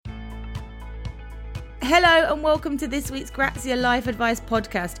Hello and welcome to this week's Grazia Life Advice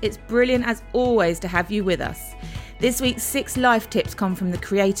podcast. It's brilliant as always to have you with us. This week's 6 life tips come from the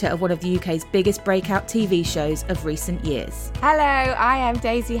creator of one of the UK's biggest breakout TV shows of recent years. Hello, I am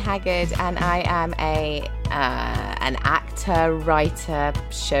Daisy Haggard and I am an actor, writer,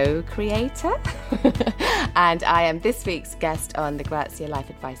 show creator. And I am this week's guest on the Grazia Life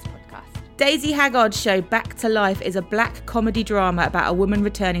Advice podcast. Daisy Haggard's show Back to Life is a black comedy drama about a woman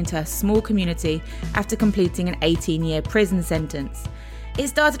returning to her small community after completing an 18-year prison sentence. It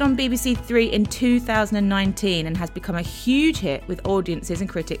started on BBC Three in 2019 and has become a huge hit with audiences and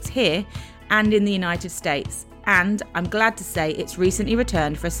critics here and in the United States. And I'm glad to say it's recently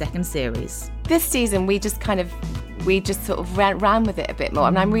returned for a second series. This season we just sort of ran with it a bit more.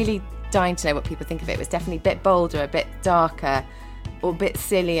 And I'm really dying to know what people think of it. It was definitely a bit bolder, a bit darker, or a bit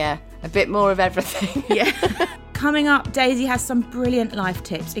sillier, a bit more of everything. Yeah. Coming up, Daisy has some brilliant life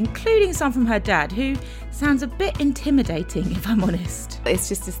tips, including some from her dad, who sounds a bit intimidating, if I'm honest. It's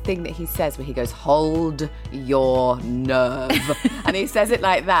just this thing that he says where he goes, hold your nerve. And he says it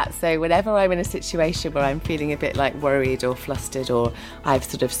like that. So whenever I'm in a situation where I'm feeling a bit like worried or flustered or I've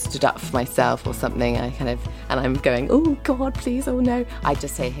sort of stood up for myself or something, and I'm going, oh God, please, oh no, I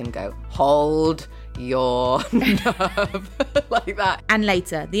just say to him, go, hold your nerve. Like that. And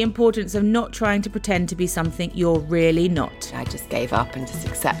later, the importance of not trying to pretend to be something you're really not. I just gave up and just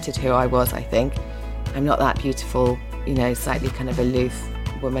accepted who I was, I think. I'm not that beautiful, slightly kind of aloof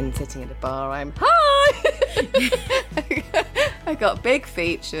woman sitting at a bar. I'm, hi! I got big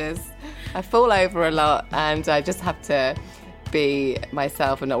features. I fall over a lot and I just have to be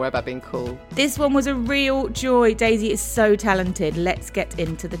myself and not worry about being cool. This one was a real joy. Daisy is so talented. Let's get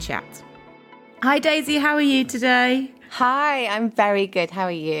into the chat. Hi Daisy, how are you today? Hi, I'm very good. How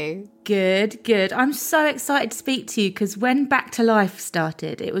are you? Good. I'm so excited to speak to you because when Back to Life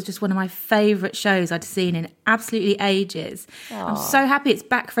started, it was just one of my favourite shows I'd seen in absolutely ages. Aww. I'm so happy it's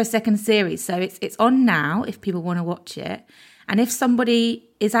back for a second series. So it's on now if people want to watch it. And if somebody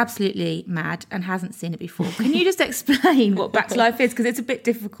is absolutely mad and hasn't seen it before, can you just explain what Back to Life is? Because it's a bit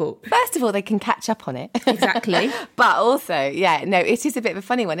difficult. First of all, they can catch up on it. Exactly. But also, it is a bit of a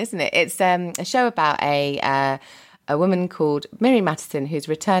funny one, isn't it? It's a show about a woman called Miriam Mattison who's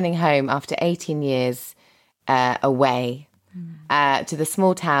returning home after 18 years away to the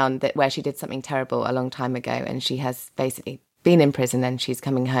small town where she did something terrible a long time ago. And she has basically been in prison and she's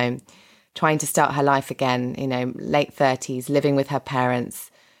coming home, trying to start her life again, late 30s, living with her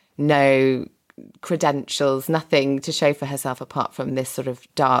parents, no credentials, nothing to show for herself apart from this sort of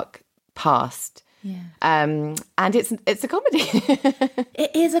dark past. Yeah. And it's a comedy.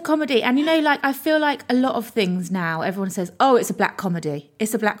 It is a comedy. And I feel like a lot of things now, everyone says, oh, it's a black comedy.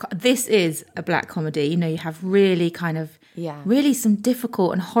 This is a black comedy. You have really really some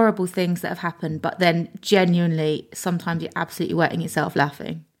difficult and horrible things that have happened, but then genuinely, sometimes you're absolutely wetting yourself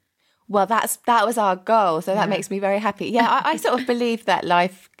laughing. Well, that was our goal. So that makes me very happy. Yeah, I sort of believe that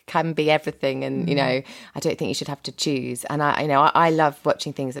life can be everything. And, I don't think you should have to choose. And I love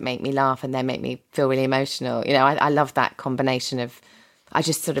watching things that make me laugh and then make me feel really emotional. I love that combination of, I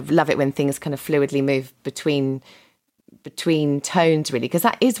just sort of love it when things kind of fluidly move between tones, really, because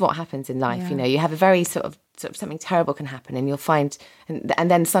that is what happens in life. Yeah. You have a very sort of something terrible can happen and you'll find, and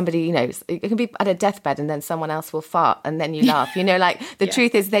then somebody, it can be at a deathbed and then someone else will fart and then you laugh, the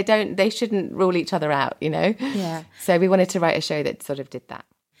truth is they shouldn't rule each other out, Yeah. So we wanted to write a show that sort of did that.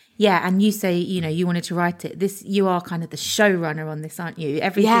 Yeah, and you say, you wanted to write it. You are kind of the showrunner on this, aren't you?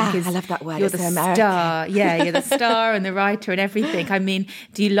 Everything is. I love that word. You're it's the American. star. Yeah, you're the star and the writer and everything. I mean,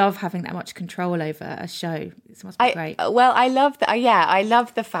 do you love having that much control over a show? This must be great. Well, I love that. I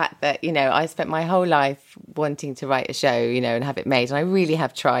love the fact that I spent my whole life wanting to write a show, and have it made, and I really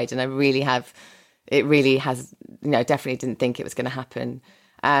have tried, and I really have. It really has. Definitely didn't think it was going to happen.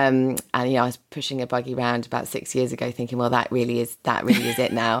 And I was pushing a buggy around about 6 years ago thinking, well, that really is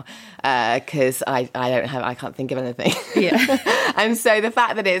it now, because I can't think of anything. Yeah. And so the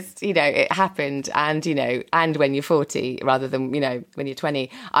fact that it's, it happened and when you're 40 rather than, when you're 20,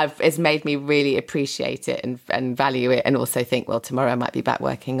 it's made me really appreciate it and value it, and also think, well, tomorrow I might be back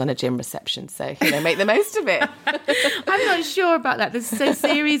working on a gym reception. So, make the most of it. I'm not sure about that. So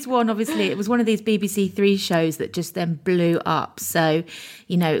series 1, obviously, it was one of these BBC Three shows that just then blew up. So,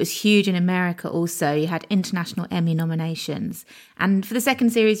 it was huge in America also. You had international Emmy nominations. And for the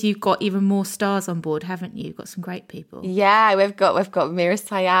second series, you've got even more stars on board, haven't you? You've got some great people. Yeah, we've got Mira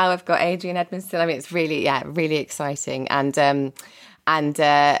Sayal, we've got Adrian Edmondson. I mean, it's really, really exciting. And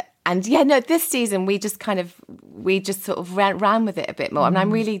this season we just sort of ran with it a bit more. I mean,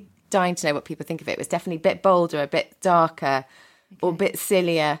 I'm really dying to know what people think of it. It was definitely a bit bolder, a bit darker, or a bit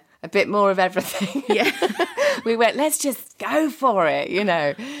sillier, a bit more of everything. Yeah. We went, let's just go for it, you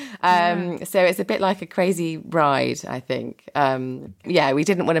know. So it's a bit like a crazy ride, I think. We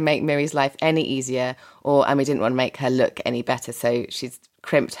didn't want to make Miri's life any easier, and we didn't want to make her look any better. So she's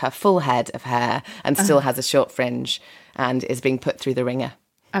crimped her full head of hair and still has a short fringe and is being put through the ringer.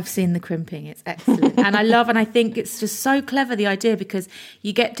 I've seen the crimping. It's excellent. And I think it's just so clever, the idea, because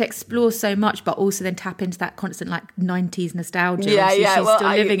you get to explore so much, but also then tap into that constant 90s nostalgia. She's still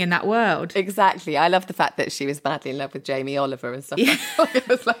living in that world. Exactly. I love the fact that she was madly in love with Jamie Oliver and stuff. Yeah.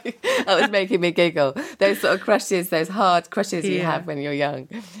 That was making me giggle. Those sort of crushes, those hard crushes you have when you're young.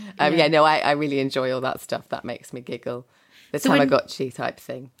 I really enjoy all that stuff. That makes me giggle. The Tamagotchi type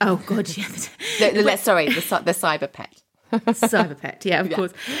thing. Oh, God, yeah. the cyber pet. Cyber pet, yeah, of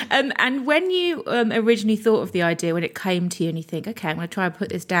course. And when you originally thought of the idea, when it came to you and you think, okay, I'm going to try and put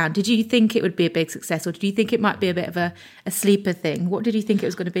this down, did you think it would be a big success, or did you think it might be a bit of a sleeper thing? What did you think it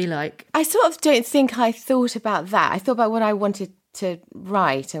was going to be like? I sort of don't think I thought about that. I thought about what I wanted to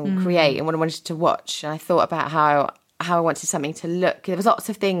write and create and what I wanted to watch. And I thought about how I wanted something to look. There was lots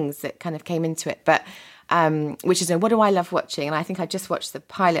of things that kind of came into it, but which is, what do I love watching? And I think I just watched the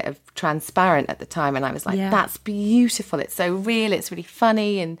pilot of Transparent at the time, and I was like, that's beautiful. It's so real. It's really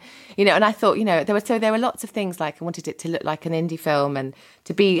funny. And, and I thought, there were lots of things, like I wanted it to look like an indie film, and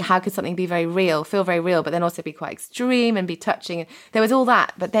to be, how could something be very real, feel very real, but then also be quite extreme and be touching. And there was all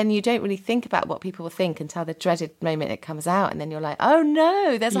that, but then you don't really think about what people will think until the dreaded moment it comes out. And then you're like, oh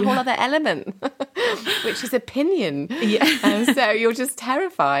no, there's a whole other element, which is opinion. Yeah. And so you're just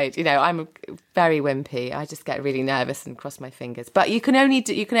terrified. I'm very wimpy. I just get really nervous and cross my fingers. But you can only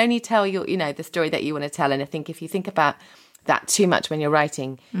tell the story that you want to tell. And I think if you think about that too much when you're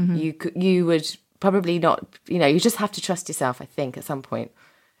writing, you would probably not. You just have to trust yourself, I think, at some point,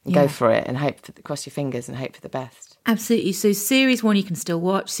 and go for it and cross your fingers and hope for the best. Absolutely. So series 1 you can still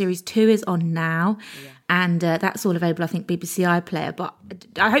watch. Series 2 is on now. Yeah. And that's all available, I think, BBC iPlayer. But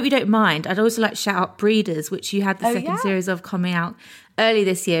I hope you don't mind. I'd also like to shout out Breeders, which you had the second series of coming out early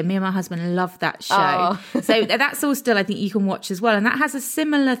this year. Me and my husband loved that show. Oh. So that's all still, I think, you can watch as well. And that has a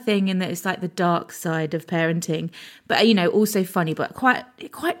similar thing in that it's like the dark side of parenting. But, also funny, but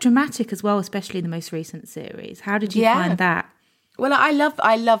quite dramatic as well, especially in the most recent series. How did you find that? Well, I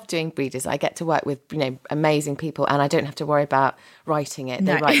love doing Breeders. I get to work with, amazing people, and I don't have to worry about writing it.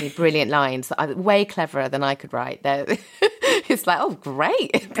 They write me brilliant lines that are way cleverer than I could write. It's like, oh,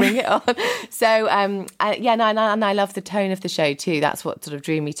 great, bring it on. So, and I love the tone of the show too. That's what sort of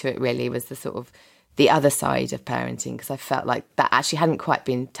drew me to it, really, was the sort of the other side of parenting, because I felt like that actually hadn't quite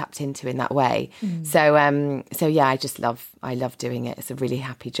been tapped into in that way. So I love doing it. It's a really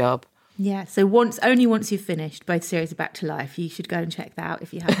happy job. Yeah, so once you've finished both series of Back to Life, you should go and check that out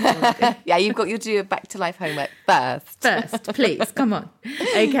if you haven't. Yeah, you'll do a Back to Life homework first. First, please, come on.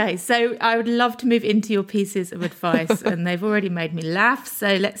 Okay, so I would love to move into your pieces of advice, and they've already made me laugh,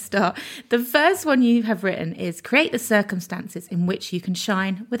 so let's start. The first one you have written is create the circumstances in which you can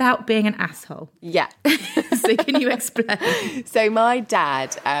shine without being an asshole. Yeah. So can you explain? So my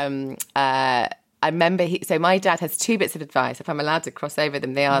dad... I remember, my dad has 2 bits of advice. If I'm allowed to cross over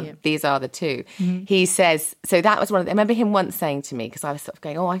them, these are the 2. Mm-hmm. He says, so that was one of them. I remember him once saying to me, because I was sort of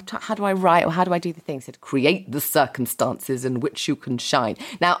going, how do I write, or how do I do the thing? He said, create the circumstances in which you can shine.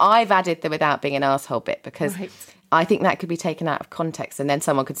 Now, I've added the without being an asshole bit, because I think that could be taken out of context. And then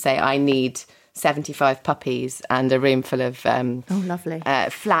someone could say, I need 75 puppies and a room full of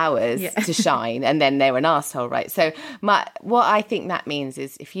flowers to shine, and then they're an asshole, right? So what I think that means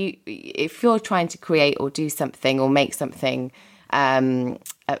is if you're trying to create or do something or make something, or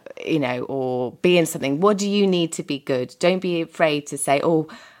be in something, what do you need to be good? Don't be afraid to say, oh,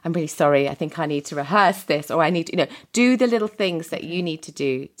 I'm really sorry, I think I need to rehearse this, or I need to, do the little things that you need to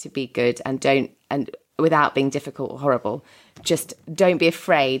do to be good, and without being difficult or horrible. Just don't be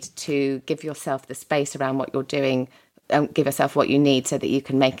afraid to give yourself the space around what you're doing, and give yourself what you need so that you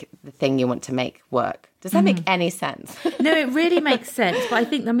can make the thing you want to make work. Does that make any sense? No, it really makes sense. But I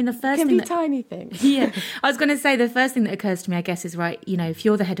think, the first thing... It can be tiny things. Yeah. I was going to say, the first thing that occurs to me, I guess, is, right, if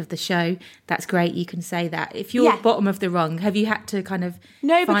you're the head of the show, that's great, you can say that. If you're bottom of the rung, have you had to kind of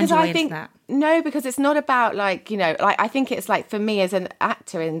find your way into that? No, because it's not about, I think it's like, for me as an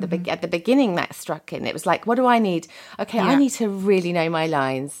actor at the beginning that struck in, it was like, what do I need? Okay, I need to really know my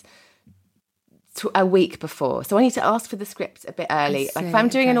lines a week before, so I need to ask for the script a bit early. Like if I'm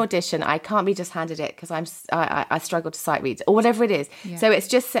doing an audition, I can't be just handed it because I struggle to sight read or whatever it is. Yeah. So it's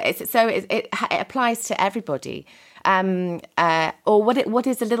just it applies to everybody. Or what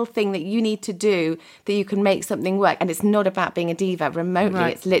is a little thing that you need to do that you can make something work, and it's not about being a diva remotely.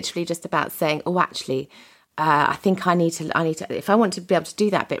 Right. It's literally just about saying, oh, actually, I think I need to, if I want to be able to do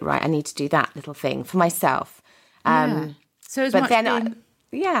that bit right, I need to do that little thing for myself. So as but much then,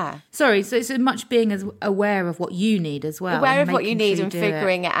 being, Sorry, so it's as much being as aware of what you need as well. Aware of what you need and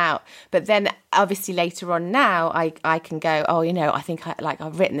figuring it out. But then obviously later on now, I can go, oh, I think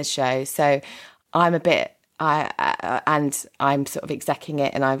I've written the show, so I'm a bit... and I'm sort of execing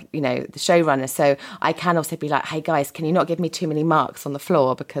it, and I'm, the showrunner. So I can also be like, hey guys, can you not give me too many marks on the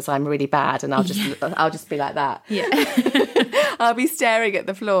floor because I'm really bad? And I'll just be like that. Yeah. I'll be staring at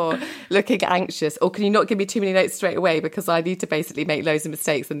the floor, looking anxious. Or can you not give me too many notes straight away because I need to basically make loads of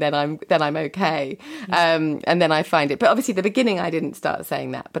mistakes, and then I'm okay. And then I find it. But obviously, the beginning I didn't start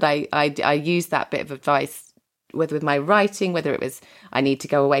saying that, but I used that bit of advice. Whether with my writing, whether it was I need to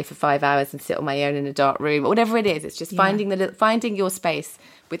go away for 5 hours and sit on my own in a dark room, or whatever it is, it's just finding your space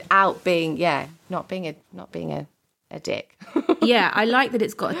without being not being a dick. Yeah, I like that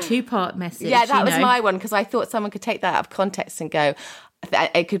it's got a 2-part message. Yeah, that was my one, because I thought someone could take that out of context and go,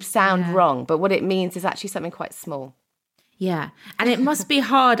 it could sound wrong, but what it means is actually something quite small. Yeah, and it must be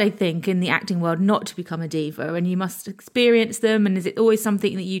hard, I think, in the acting world not to become a diva, and you must experience them. And is it always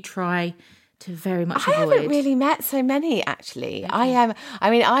something that you try to very much avoid? I haven't really met so many, actually. Okay.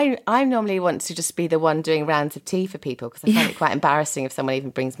 I normally want to just be the one doing rounds of tea for people, because I find it quite embarrassing if someone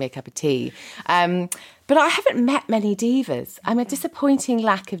even brings me a cup of tea. But I haven't met many divas. I'm a disappointing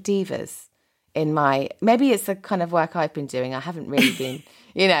lack of divas in maybe it's the kind of work I've been doing. I haven't really been,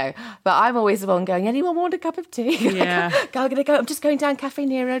 but I'm always the one going, anyone want a cup of tea? Yeah. I'm just going down Cafe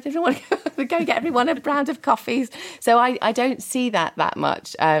Nero. I don't want to go get everyone a round of coffees. So I don't see that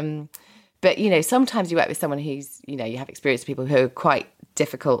much. But, sometimes you work with someone who's, you have experienced people who are quite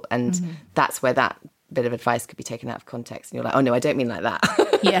difficult, and that's where that bit of advice could be taken out of context. And you're like, oh, no, I don't mean like that.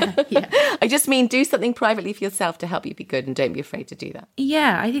 Yeah. I just mean do something privately for yourself to help you be good, and don't be afraid to do that.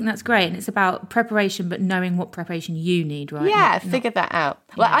 Yeah, I think that's great. And it's about preparation, but knowing what preparation you need, right? Yeah, figure that out.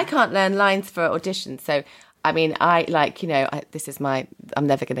 Well, I can't learn lines for auditions, so... I mean, I'm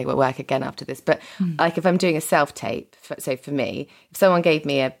never going to work again after this, but if I'm doing a self-tape, so for me, if someone gave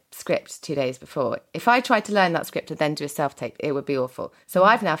me a script 2 days before, if I tried to learn that script and then do a self-tape, it would be awful. So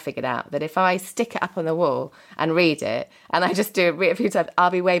I've now figured out that if I stick it up on the wall and read it, and I just do it a few times,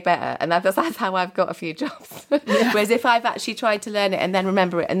 I'll be way better. And that's how I've got a few jobs. Yeah. Whereas if I've actually tried to learn it and then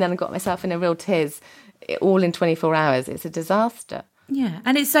remember it and then got myself in a real tiz, all in 24 hours, it's a disaster. Yeah,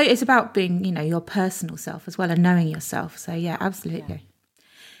 and it's about being, your personal self as well, and knowing yourself. So yeah, absolutely.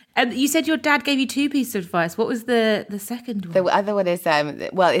 And you said your dad gave you 2 pieces of advice. What was the second one? The other one is,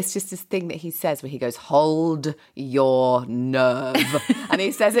 it's just this thing that he says where he goes, hold your nerve. And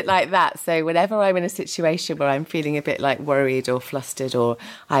he says it like that. So whenever I'm in a situation where I'm feeling a bit like worried or flustered, or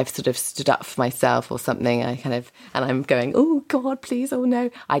I've sort of stood up for myself or something, and I'm going, oh God, please, oh no.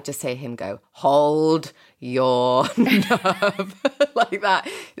 I just hear him go, hold your nerve. Like that.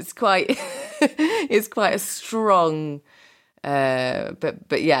 It's quite a strong...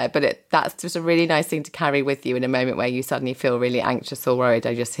 that's just a really nice thing to carry with you in a moment where you suddenly feel really anxious or worried.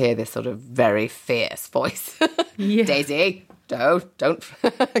 I just hear this sort of very fierce voice. Yeah. Daisy, don't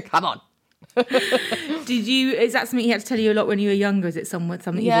come on. Is that something he had to tell you a lot when you were younger? Is it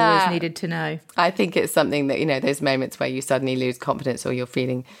something you've always needed to know? I think it's something that, those moments where you suddenly lose confidence, or you're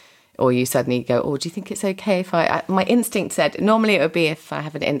feeling, or you suddenly go, oh, do you think it's okay if my instinct said, normally it would be if I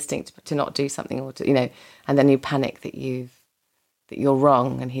have an instinct to not do something, or to, and then you panic that you're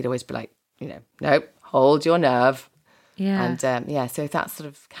wrong, and he'd always be like, nope, hold your nerve. Yeah. And so that sort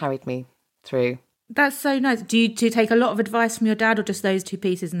of carried me through. That's so nice. Do you take a lot of advice from your dad, or just those 2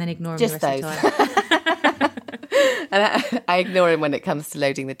 pieces and then ignore him just the rest of the time? And I ignore him when it comes to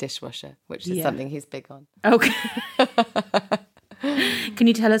loading the dishwasher, which is something he's big on. Okay. Can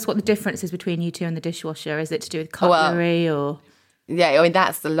you tell us what the difference is between you two and the dishwasher? Is it to do with cutlery or... Yeah, I mean,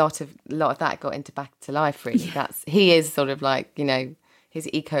 that's a lot of that got into Back to Life, really. Yeah. He is sort of like, his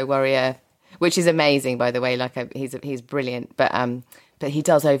eco warrior, which is amazing, by the way. Like, he's brilliant, but he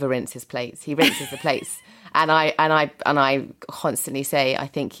does over rinse his plates. He rinses the plates, and I constantly say, I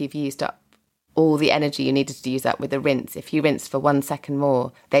think you've used up all the energy you needed to use up with the rinse. If you rinsed for 1 second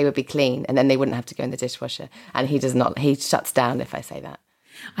more, they would be clean, and then they wouldn't have to go in the dishwasher. And he does not. He shuts down if I say that.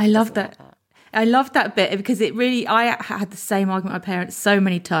 I love that. I love that bit, because I had the same argument with my parents so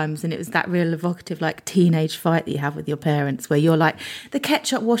many times, and it was that real evocative, like, teenage fight that you have with your parents where you're like, the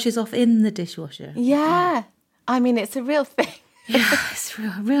ketchup washes off in the dishwasher. Yeah. I mean, it's a real thing. Yeah, it's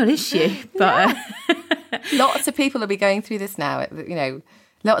a real issue. But lots of people will be going through this now.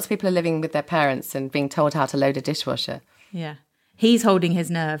 Lots of people are living with their parents and being told how to load a dishwasher. Yeah. He's holding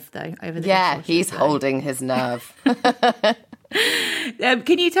his nerve, though, over the dishwasher. Yeah, he's holding his nerve.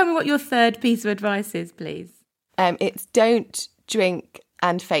 Can you tell me what your third piece of advice is, please? It's don't drink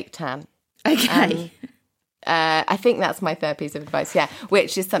and fake tan. Okay. I think that's my third piece of advice. Yeah,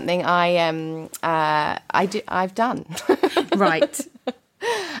 which is something I've done. Right.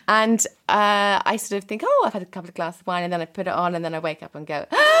 And I sort of think, I've had a couple of glasses of wine, and then I put it on, and then I wake up and go,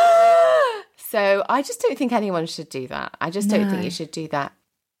 ah! So I just don't think anyone should do that. I just don't think you should do that.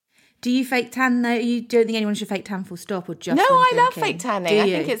 Do you fake tan though? You don't think anyone should fake tan full stop, or just? No, when I drinking? love fake tanning. I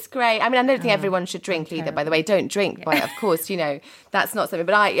think it's great. I mean, I don't think everyone should drink either. By the way, don't drink. But of course, that's not something.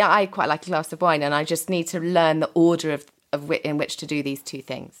 But I quite like a glass of wine, and I just need to learn the order in which to do these two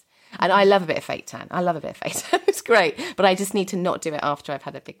things. And I love a bit of fake tan. It's great. But I just need to not do it after I've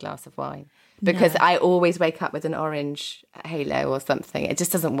had a big glass of wine, because I always wake up with an orange halo or something. It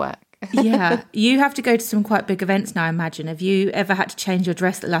just doesn't work. Yeah. You have to go to some quite big events now, I imagine. Have you ever had to change your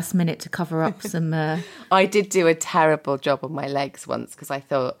dress at the last minute to cover up some... I did do a terrible job on my legs once, because I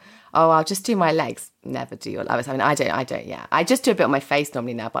thought, I'll just do my legs. Never do your legs. I mean, I don't, yeah. I just do a bit on my face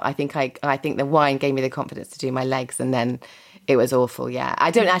normally now, but I think the wine gave me the confidence to do my legs, and then it was awful, yeah. I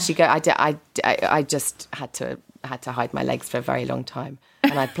don't actually go... I just had to hide my legs for a very long time,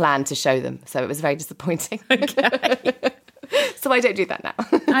 and I planned to show them, so it was very disappointing. Okay. So I don't do that now.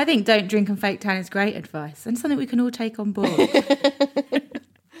 I think don't drink and fake tan is great advice, and something we can all take on board.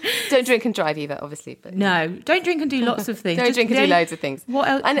 Don't drink and drive either, obviously. But no, don't drink and do lots of things. Don't drink and do loads of things. What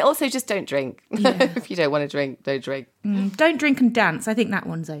else? And also just don't drink. Yeah. If you don't want to drink, don't drink. Don't drink and dance. I think that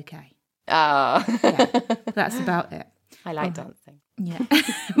one's okay. Yeah, that's about it. I like dancing. Yeah.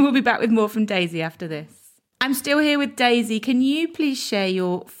 We'll be back with more from Daisy after this. I'm still here with Daisy. Can you please share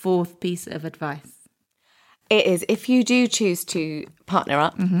your fourth piece of advice? It is, if you do choose to partner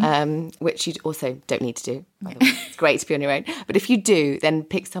up, which you also don't need to do, by the way, it's great to be on your own, but if you do, then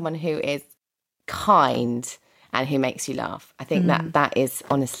pick someone who is kind and who makes you laugh. I think that is,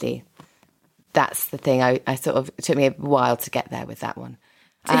 honestly, that's the thing. I sort of, it took me a while to get there with that one.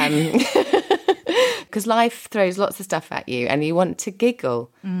 Because life throws lots of stuff at you, and you want to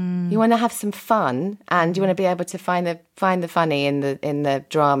giggle. You want to have some fun, and you want to be able to find the funny in the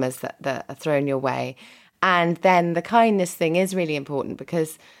dramas that are thrown your way. And then the kindness thing is really important,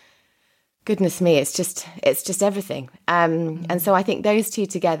 because goodness me, it's just everything. And so I think those two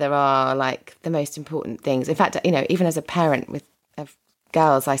together are like the most important things. In fact, even as a parent of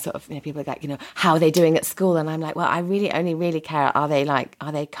girls, I sort of, people are like, how are they doing at school? And I'm like, well, I really only really care, are they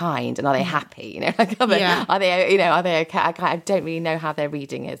kind, and are they happy? Are they okay? I don't really know how their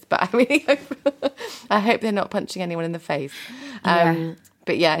reading is, but I really hope they're not punching anyone in the face.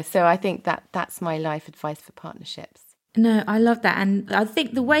 But yeah, so I think that's my life advice for partnerships. No, I love that. And I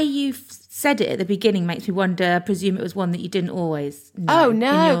think the way you've said it at the beginning makes me wonder, I presume it was one that you didn't always know. Oh,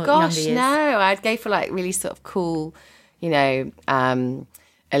 no, gosh, no. I'd go for like really sort of cool,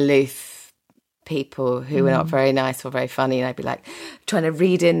 aloof people who were not very nice or very funny. And I'd be like trying to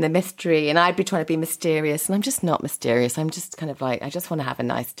read in the mystery, and I'd be trying to be mysterious. And I'm just not mysterious. I'm just kind of like, I just want to have a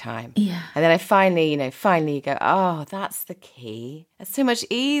nice time. Yeah. And then I finally you go, oh, that's the key. It's so much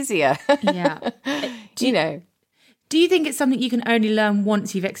easier. Yeah. Do you think it's something you can only learn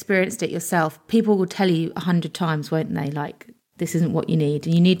once you've experienced it yourself? People will tell you 100 times, won't they? Like, this isn't what you need,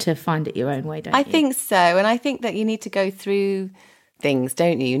 and you need to find it your own way, don't you? I think so. And I think that you need to go through things,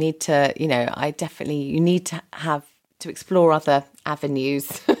 don't you? You need to, you need to have to explore other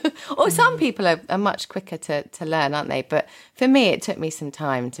avenues. Or some people are much quicker to learn, aren't they? But for me, it took me some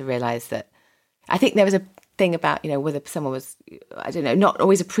time to realise that. I think there was a thing about, whether someone was, I don't know, not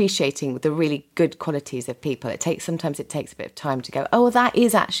always appreciating the really good qualities of people. Sometimes it takes a bit of time to go, oh, well, that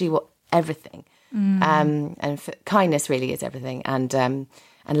is actually what everything. And kindness really is everything. And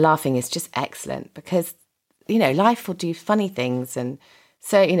laughing is just excellent, because life will do funny things, and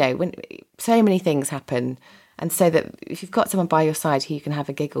so when so many things happen, and so that if you've got someone by your side who you can have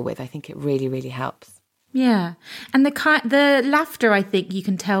a giggle with, I think it really, really helps. Yeah, and the laughter, I think you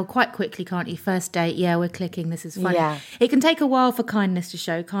can tell quite quickly, can't you? First date, yeah, we're clicking. This is funny. Yeah. It can take a while for kindness to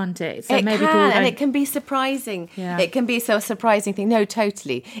show, can't it? So and it can be surprising. Yeah. It can be so a surprising thing. No,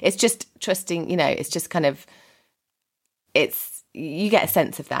 totally. It's just trusting. It's just kind of you get a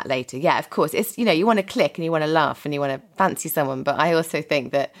sense of that later. Yeah, of course. It's, you want to click and you want to laugh and you want to fancy someone. But I also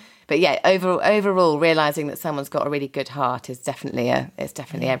think that, overall, realising that someone's got a really good heart is definitely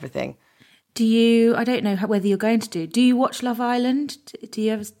everything. Do you, I don't know whether you're going to do you watch Love Island? Do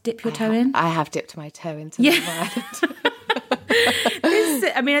you ever dip your toe in? I have dipped my toe into Love Island.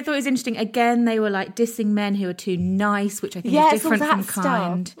 I thought it was interesting. Again, they were like dissing men who are too nice, which I think is different from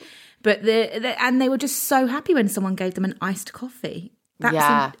kind. Stuff. But and they were just so happy when someone gave them an iced coffee.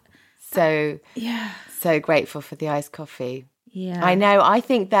 So grateful for the iced coffee. Yeah. I know. I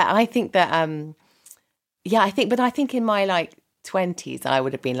think that, but I think in my like 20s, I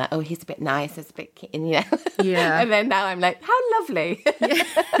would have been like, oh, he's a bit nice, he's a bit, Yeah. Yeah. And then now I'm like, how lovely. Yeah.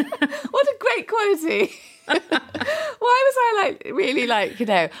 What a great quality. Why was I like really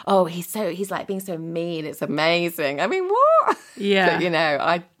like, oh, he's like being so mean. It's amazing. I mean, what? Yeah. But,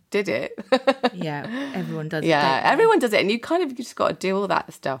 I did it. Yeah. Everyone does it. Yeah. Everyone does it. And you just got to do all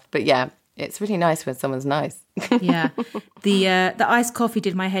that stuff. But yeah, it's really nice when someone's nice. Yeah. The iced coffee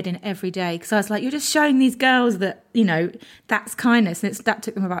did my head in every day because I was like, you're just showing these girls that, that's kindness. And that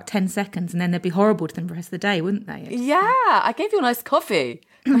took them about 10 seconds and then they'd be horrible to them the rest of the day, wouldn't they? Yeah. I gave you a nice coffee.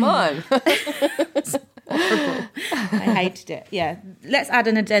 Come on. Horrible. I hated it. Yeah. Let's add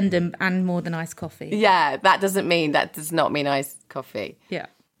an addendum and more than iced coffee. Yeah. That does not mean iced coffee. Yeah.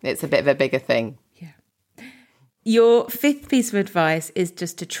 It's a bit of a bigger thing. Yeah. Your fifth piece of advice is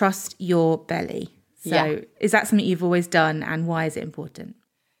just to trust your belly. So is that something you've always done and why is it important?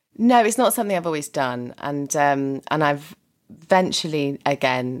 No, it's not something I've always done. And I've eventually,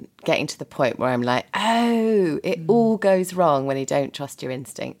 again, getting to the point where I'm like, oh, it all goes wrong when you don't trust your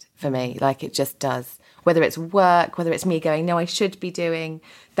instinct for me. Like it just does. Whether it's work, whether it's me going, no, I should be doing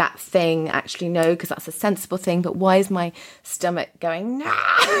that thing. Actually, no, because that's a sensible thing. But why is my stomach going, no?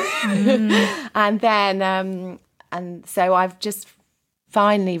 And then, and so I've just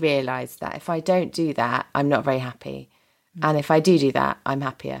finally realised that if I don't do that, I'm not very happy. And if I do that, I'm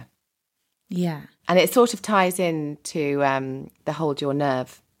happier. Yeah. And it sort of ties into the hold your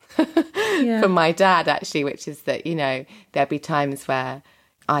nerve from my dad, actually, which is that, there'll be times where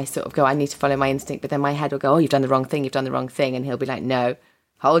I sort of go, I need to follow my instinct, but then my head will go, oh, you've done the wrong thing. And he'll be like, no,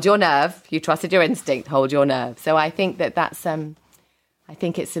 hold your nerve. You trusted your instinct, hold your nerve. So I think that's, I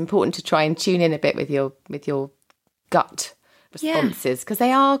think it's important to try and tune in a bit with your gut responses because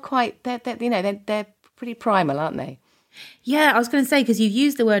they are quite, they're pretty primal, aren't they? Yeah, I was going to say, because you've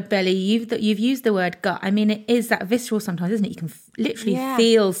used the word belly, you've used the word gut. I mean, it is that visceral sometimes, isn't it? You can literally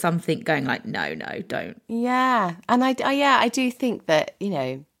feel something going like, no, don't. Yeah, and I do think that,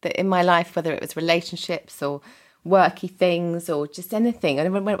 that in my life, whether it was relationships or worky things or just anything,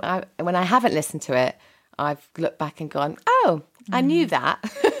 and when I haven't listened to it, I've looked back and gone, oh, I knew that.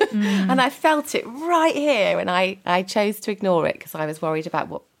 And I felt it right here, and I chose to ignore it because I was worried about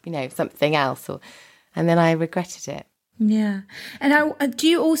what, something else, and then I regretted it. Yeah. And do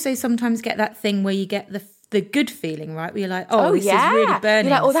you also sometimes get that thing where you get the good feeling, right? Where you're like, this is really burning.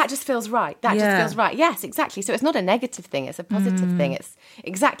 You're like, oh, that just feels right. That just feels right. Yes, exactly. So it's not a negative thing. It's a positive thing. It's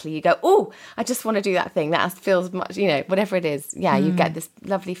exactly, you go, oh, I just want to do that thing. That feels much, whatever it is. Yeah, you get this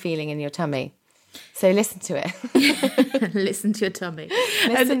lovely feeling in your tummy. So listen to it. Listen to your tummy.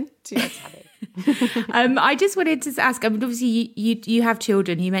 Listen to your tummy. I just wanted to ask, obviously you have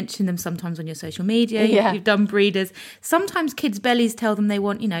children, you mention them sometimes on your social media, you've done breeders. Sometimes kids' bellies tell them they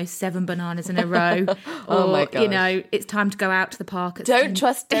want, 7 bananas in a row. Or, my gosh. It's time to go out to the park. Don't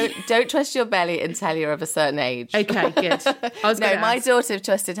trust your belly until you're of a certain age. Okay, good. My daughter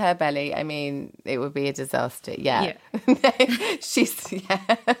trusted her belly. I mean, it would be a disaster. Yeah.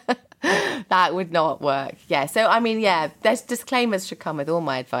 That would not work. Yeah. So, I mean, there's disclaimers should come with all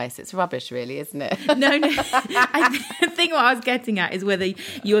my advice. It's rubbish, really, isn't it? No. I think what I was getting at is whether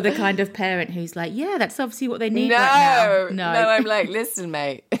you're the kind of parent who's like, that's obviously what they need right now. No, I'm like, listen,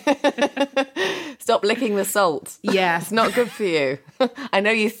 mate. Stop licking the salt. Yeah. It's not good for you. I know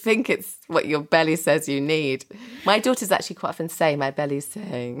you think it's what your belly says you need. My daughters actually quite often say my belly's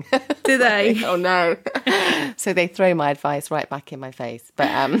saying. Do they? Oh, no. So they throw my advice right back in my face. But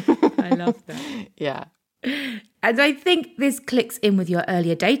I love that. Yeah. And I think this clicks in with your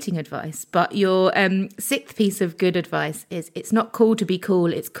earlier dating advice, but your sixth piece of good advice is it's not cool to be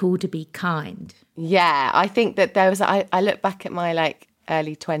cool, it's cool to be kind. Yeah, I think that I look back at my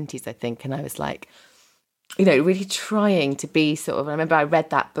early 20s, I think, and I was like, really trying to be sort of, I remember I read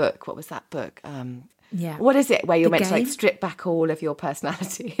that book. What was that book? What is it where you're meant to strip back all of your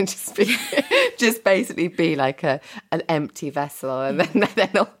personality and just basically be like an empty vessel, and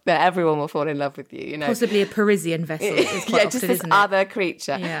then everyone will fall in love with you. Possibly a Parisian vessel. Is quite often, just this other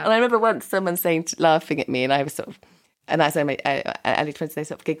creature. Yeah. And I remember once someone laughing at me, and I was sort of, and as I made early 20s, they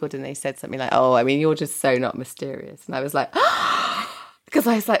sort of giggled and they said something like, "Oh, I mean, you're just so not mysterious," and I was like. Because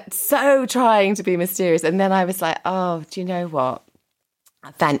I was so trying to be mysterious. And then I was like, oh, do you know what?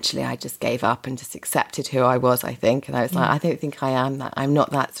 Eventually I just gave up and just accepted who I was, I think. And I was like, I don't think I am that. I'm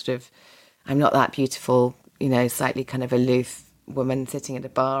not that beautiful, slightly kind of aloof woman sitting at a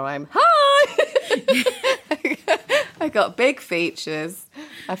bar. I'm, hi! I got big features.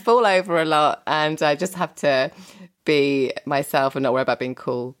 I fall over a lot and I just have to be myself and not worry about being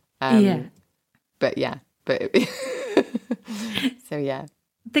cool. But So, yeah.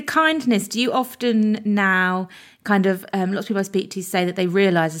 The kindness, do you often now kind of, lots of people I speak to say that they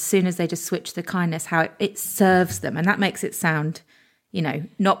realise as soon as they just switch the kindness, how it serves them. And that makes it sound,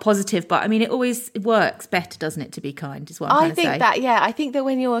 not positive. But I mean, it always works better, doesn't it, to be kind is what I'm trying to say. I think that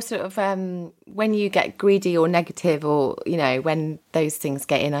when you're sort of, when you get greedy or negative or, when those things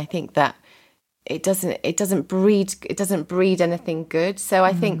get in, I think that it doesn't breed anything good. So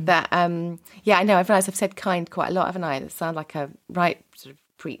I think that, I know, I've realised I've said kind quite a lot, haven't I? That sound like a right sort of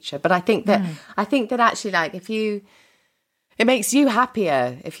preacher, but I think that actually, like, it makes you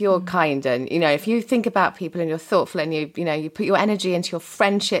happier if you're kind, and if you think about people and you're thoughtful, and you put your energy into your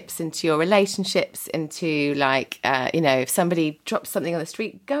friendships, into your relationships, into like if somebody drops something on the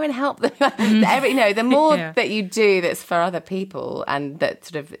street, go and help them. The more that you do that's for other people, and that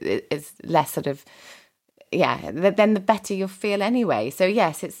sort of is less sort of then the better you'll feel anyway. So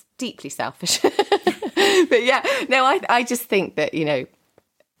yes, it's deeply selfish. But I just think that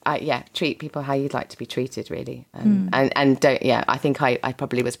treat people how you'd like to be treated, really, and don't. I think I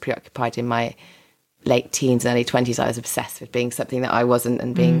probably was preoccupied in my late teens and early 20s. I was obsessed with being something that I wasn't,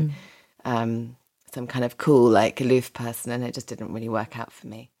 and being some kind of cool, like, aloof person, and it just didn't really work out for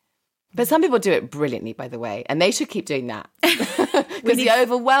me. But some people do it brilliantly, by the way, and they should keep doing that. Because the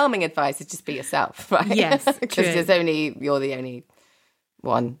overwhelming advice is just be yourself, right? Yes, because you're the only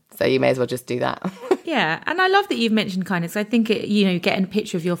one, so you may as well just do that. Yeah, and I love that you've mentioned kindness. I think getting a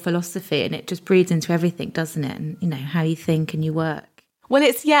picture of your philosophy, and it just breeds into everything, doesn't it? And how you think and you work. Well,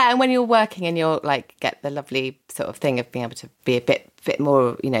 and when you're working and you're like get the lovely sort of thing of being able to be a bit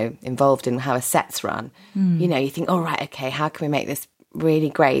more involved in how a set's run. You think, oh right, okay, how can we make this really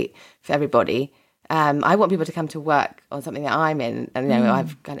great for everybody? I want people to come to work on something that I'm in, and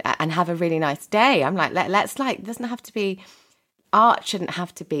and have a really nice day. I'm like, let's it doesn't have to be. Art shouldn't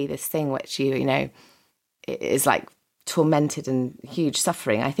have to be this thing which is like tormented and huge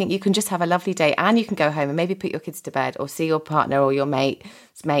suffering. I think you can just have a lovely day, and you can go home and maybe put your kids to bed, or see your partner or your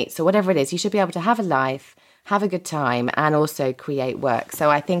mates or whatever it is. You should be able to have a life, have a good time, and also create work. So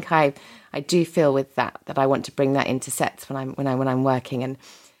I think I do feel with that I want to bring that into sets when I'm working, and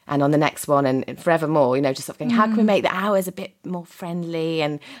on the next one, and forevermore. Just sort of going, how can we make the hours a bit more friendly,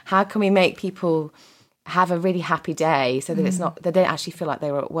 and how can we make people have a really happy day, so that it's not, they don't actually feel like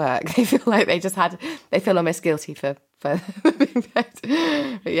they were at work. They feel like they feel almost guilty for being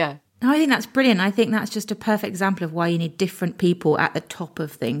paid. But yeah. I think that's brilliant. I think that's just a perfect example of why you need different people at the top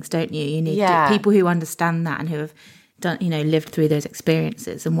of things, don't you? You need people who understand that and who have done, lived through those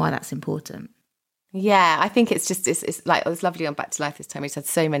experiences, and why that's important. Yeah, I think it's like, it was lovely on Back to Life this time. We just had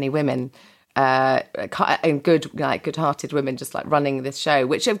so many women, and good-hearted women, just like running this show,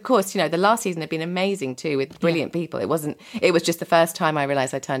 which of course, the last season had been amazing too, with brilliant people. It was just the first time I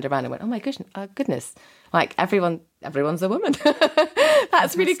realised, I turned around and went, oh my goodness, like everyone's a woman.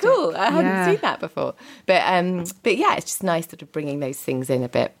 That's really cool. I hadn't seen that before. But yeah, it's just nice sort of bringing those things in a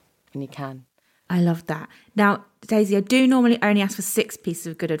bit when you can. I love that. Now, Daisy, I do normally only ask for 6 pieces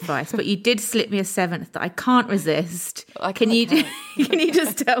of good advice, but you did slip me a 7th that I can't resist. Can you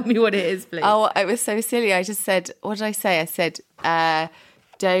just tell me what it is, please? Oh, it was so silly. I just said, what did I say? I said,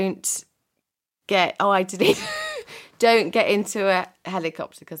 don't get into a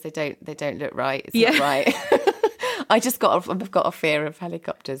helicopter because they don't look right. It's not right. I've got a fear of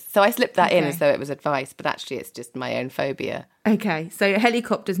helicopters. So I slipped that in as though it was advice, but actually it's just my own phobia. Okay, so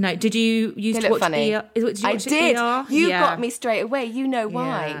helicopters, no. Did you used to watch ER? I did. ER? You got me straight away. You know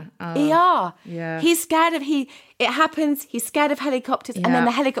why. Yeah. ER. Yeah. He's scared of, it happens, he's scared of helicopters, and then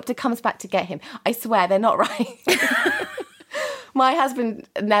the helicopter comes back to get him. I swear, they're not right. My husband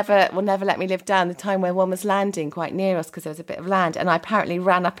will never let me live down the time where one was landing quite near us because there was a bit of land, and I apparently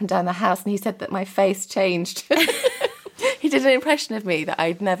ran up and down the house, and he said that my face changed. He did an impression of me that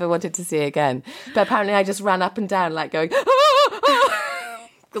I'd never wanted to see again. But apparently I just ran up and down like going,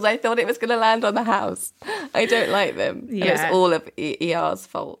 because I thought it was going to land on the house. I don't like them. Yeah. And it's all of ER's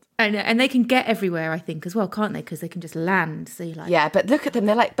fault. And they can get everywhere, I think, as well, can't they? Because they can just land. So you're like, yeah, but look at them.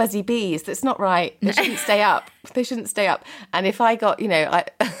 They're like buzzy bees. That's not right. They shouldn't stay up. They shouldn't stay up. And if I got,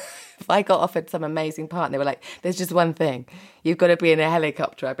 if I got offered some amazing part and they were like, there's just one thing, you've got to be in a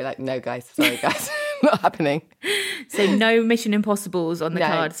helicopter, I'd be like, no, guys, sorry, guys, not happening. So no Mission Impossibles on the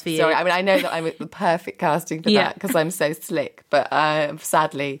cards for you. Sorry, I mean, I know that I'm the perfect casting for that because I'm so slick, but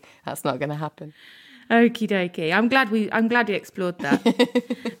sadly, that's not going to happen. Okie dokie. I'm glad we explored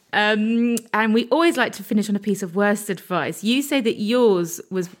that. And we always like to finish on a piece of worst advice. You say that yours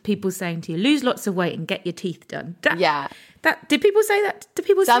was people saying to you, lose lots of weight and get your teeth done. Did people say that?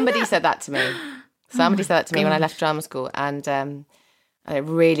 Somebody said that to me. Somebody said that to me when I left drama school, and And it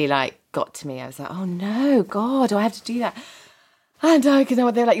really got to me. I was like, oh no, God, do I have to do that? And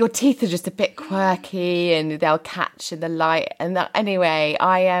they're like, your teeth are just a bit quirky and they'll catch in the light. And anyway,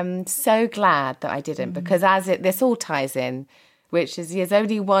 I am so glad that I didn't, because this all ties in, which is there's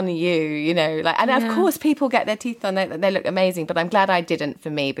only one you, and of course people get their teeth done, they look amazing, but I'm glad I didn't for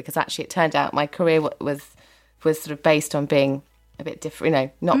me, because actually it turned out my career was sort of based on being a bit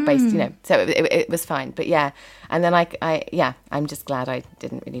different, not based, so it was fine. But yeah, and then I'm just glad I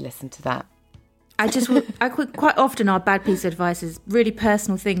didn't really listen to that. Quite often our bad piece of advice is really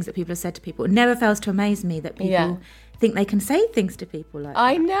personal things that people have said to people. It never fails to amaze me that people think they can say things to people like that.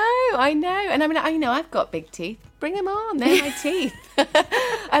 I know. And I mean, I've got big teeth. Bring them on. They're my teeth.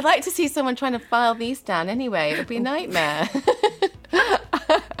 I'd like to see someone trying to file these down anyway. It would be a nightmare.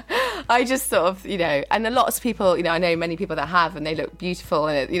 I just sort of, and a lot of people, I know many people that have, and they look beautiful,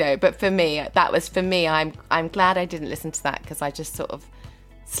 and but for me, I'm glad I didn't listen to that, because I just sort of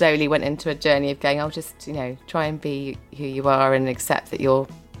slowly went into a journey of going, I'll just, try and be who you are and accept that you're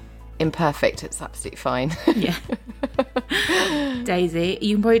imperfect. It's absolutely fine. Yeah. Daisy,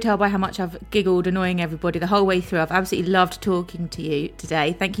 you can probably tell by how much I've giggled annoying everybody the whole way through. I've absolutely loved talking to you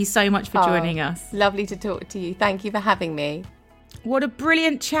today. Thank you so much for joining us. Lovely to talk to you. Thank you for having me. What a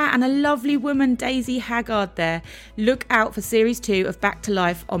brilliant chat, and a lovely woman, Daisy Haggard there. Look out for Series 2 of Back to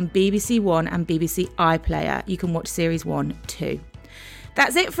Life on BBC One and BBC iPlayer. You can watch Series 1 too.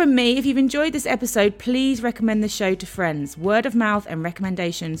 That's it from me. If you've enjoyed this episode, please recommend the show to friends. Word of mouth and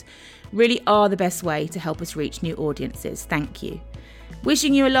recommendations really are the best way to help us reach new audiences. Thank you.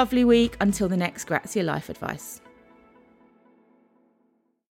 Wishing you a lovely week until the next Grazia Life Advice.